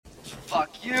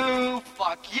Fuck you,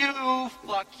 fuck you,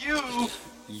 fuck you.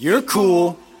 You're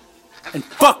cool, and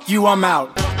fuck you, I'm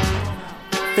out.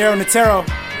 Pharaoh Natero,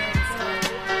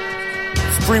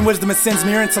 supreme wisdom ascends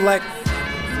mere intellect.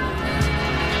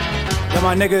 Got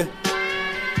my nigga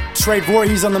Trey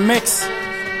Voorhees on the mix.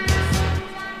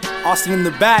 Austin in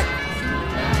the back.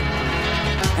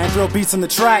 Anthro beats on the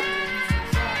track.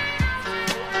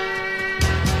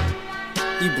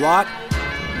 E-Block.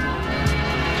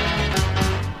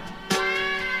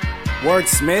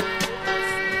 Wordsmith.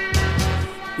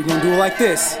 We gonna do it like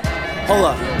this.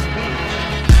 Hold up.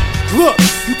 Look,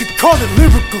 you can call it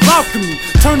lyrical alchemy,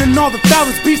 turning all the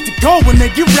foulest beats to gold when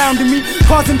they get round to me,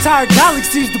 cause entire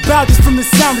galaxies to bow just from the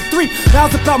sound of three.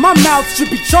 Mouths about my mouth should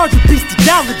be charged with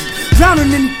bestiality, drowning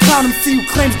any clown MC who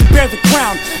claims to bear the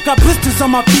crown. Got blisters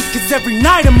on my feet cause every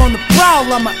night I'm on the prowl.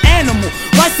 I'm an animal,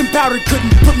 rice and powder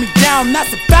couldn't put me down, that's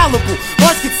infallible.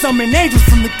 Hearts can summon angels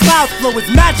from the clouds, flow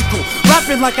is magical.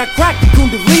 Rapping like I cracked the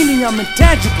kundalini, I'm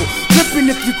intangible.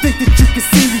 Dripping if you think that you can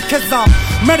see me, cause I'm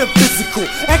metaphysical,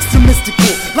 extra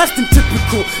mystical, less than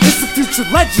typical. It's a future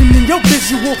legend in your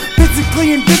visual,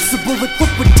 physically invincible,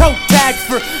 equipped with toe tags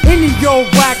for any old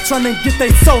whack trying to get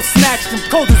they soul snatched. I'm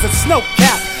cold as a snow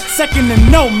cap, second to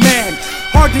no man,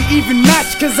 hard to even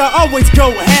match cause I always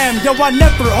go ham. Yo, I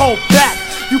never hold back.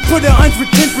 You put 110%,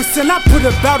 I put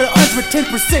about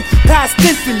 110% past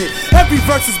infinite. Every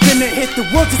verse has been a hit, the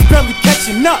world just barely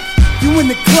catching up. You in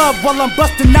the club while I'm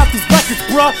busting out these records,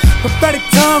 bruh. Pathetic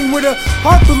tongue with a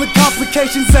heart full of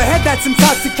complications. A head that's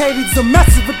intoxicated, it's a mess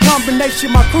of a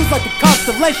combination. My crew's like a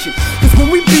constellation, cause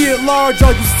when we be at large,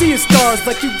 all you see is stars.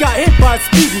 Like you got hit by a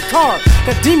speeding car.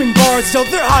 Got demon bars, yo,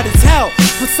 they're hot as hell,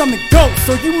 with some to go,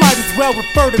 so you might as well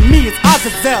refer to me as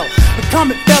Azazel. A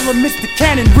comet fell amidst the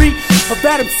cannonry of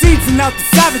Adam seeds, and out the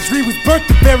savagery was birthed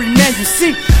the very man you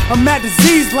see. I'm mad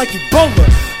disease like Ebola,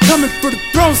 coming for the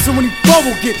throne, so when he fall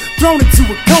will get thrown into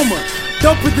a coma.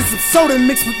 Dope with this some soda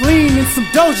mixed with lean and some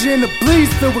Doja and a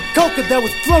bleeze filled with coca that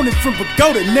was flown in from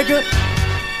Pagoda, nigga.